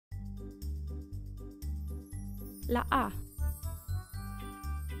La A.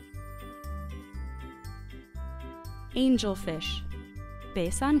 Angelfish,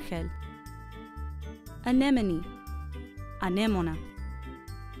 pez ángel. Anemone, anémona.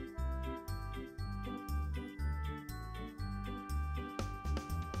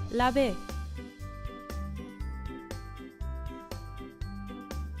 La B.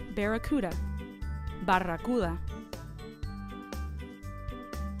 Barracuda, barracuda.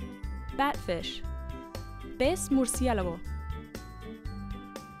 Batfish, pez murciélago.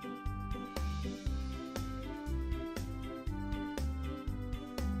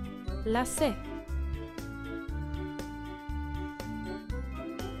 La C.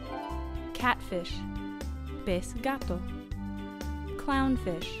 Catfish, pez gato.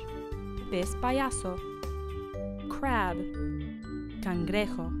 Clownfish, pez payaso. Crab,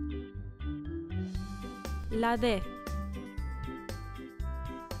 cangrejo. La D.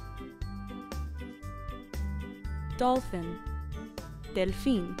 Dolphin,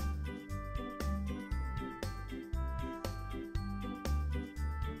 delfín.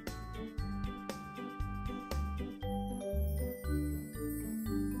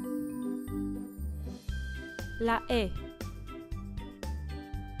 La E.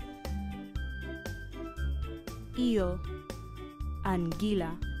 Eel,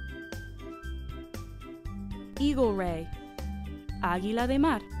 anguila. Eagle ray, águila de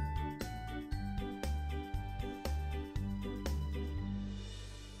mar.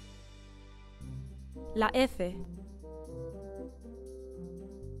 La F.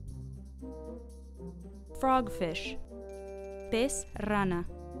 Frogfish, pez rana.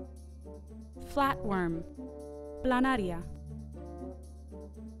 Flatworm, planaria.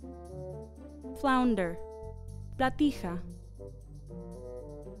 Flounder, platija.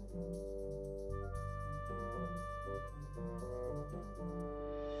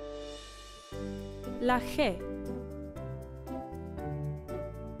 La G.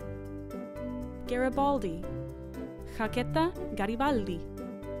 Garibaldi, jaqueta Garibaldi.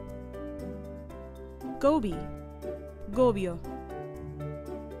 Goby, gobio.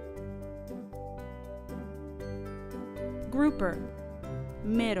 Grouper,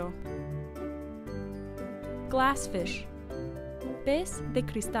 mero. Glassfish, pez de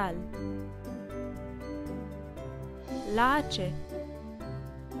cristal. La H.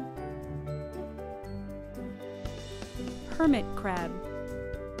 Hermit crab,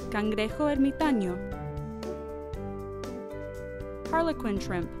 cangrejo ermitaño. Harlequin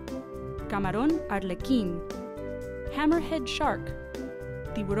shrimp, camarón arlequín. Hammerhead shark,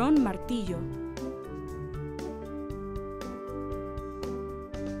 tiburón martillo.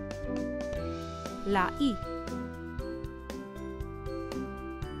 La I.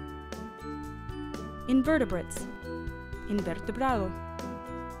 Invertebrates, invertebrado.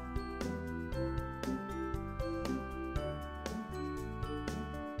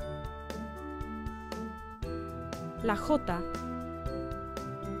 La J.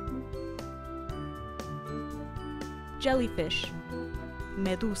 Jellyfish,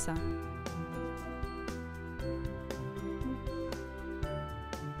 medusa.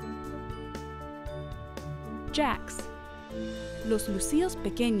 Jacks, los lucíos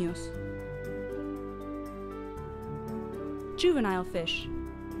pequeños. Juvenile fish,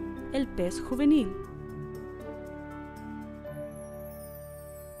 el pez juvenil.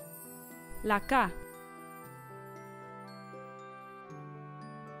 La K.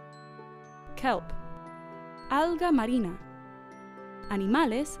 Kelp, alga marina.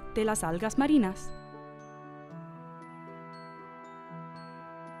 Animales de las algas marinas.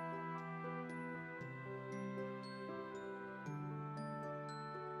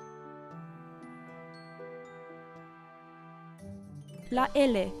 La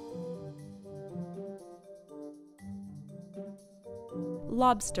L.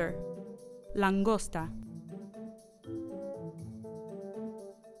 Lobster, langosta.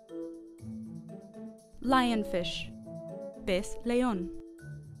 Lionfish, pez león.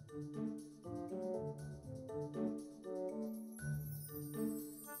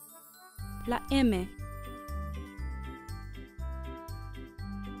 La M.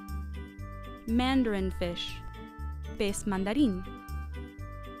 Mandarin fish, pez mandarín.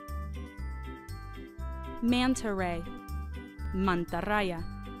 Manta ray, mantarraya.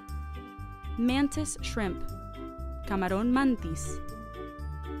 Mantis shrimp, camarón mantis.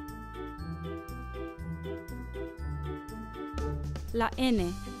 La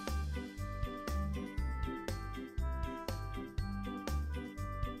N.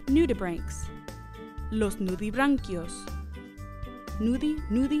 Nudibranchs, los nudibranquios.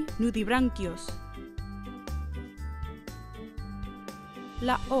 Nudibranquios.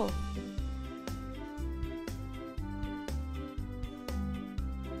 La O.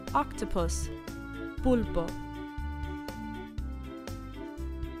 Octopus, pulpo.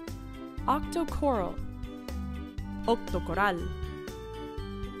 Octocoral, octocoral.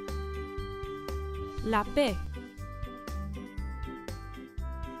 La P.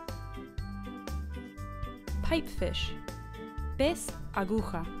 Pipefish, pez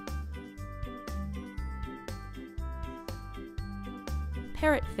aguja.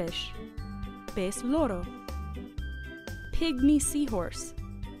 Parrotfish, pez loro. Pygmy seahorse,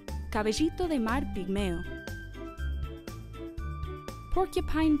 cabellito de mar pigmeo.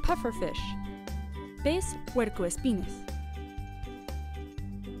 Porcupine pufferfish, pez puercoespines.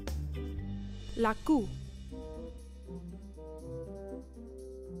 La Q.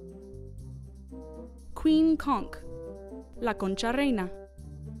 Queen conch, la concha reina.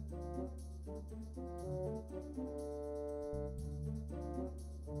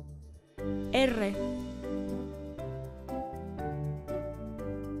 R.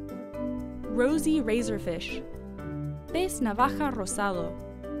 Rosy razorfish, pez navaja rosado.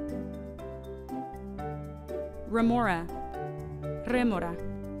 Remora, rémora.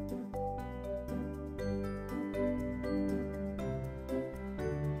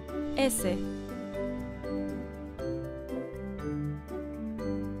 S.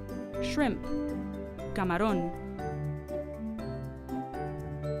 Shrimp, camarón.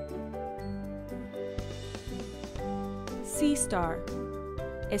 Sea star,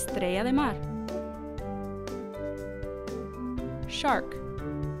 estrella de mar. Shark,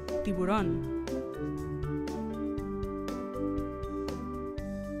 tiburón.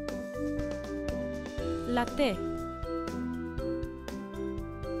 La T.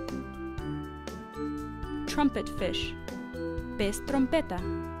 Trumpet fish, pez trompeta.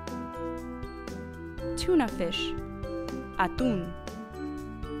 Tuna fish, atún.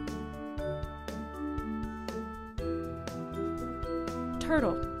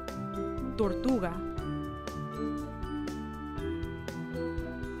 Turtle, tortuga.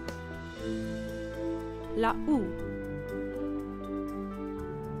 La U.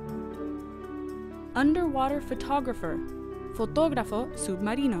 Underwater photographer, fotógrafo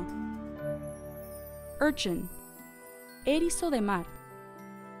submarino. Urchin, erizo de mar.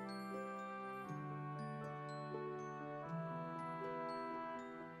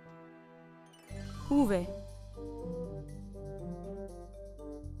 V.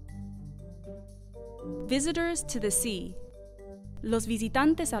 Visitors to the sea, los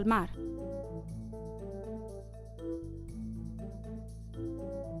visitantes al mar.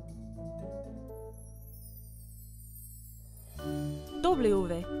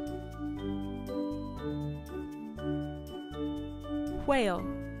 W. Whale,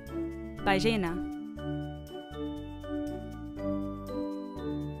 ballena.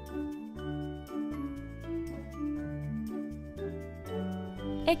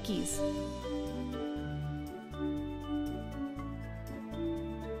 X.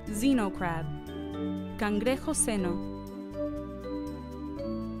 Xenocrab, cangrejo seno.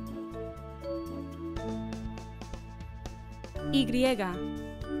 Y.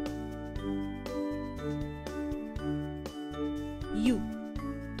 U,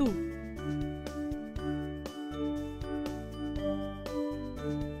 tú.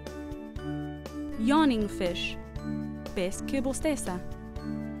 Yawning fish, pez que bosteza.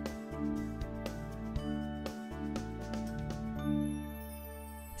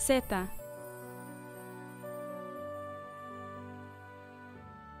 Z.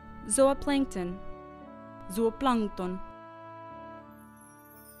 Zooplankton, zooplancton.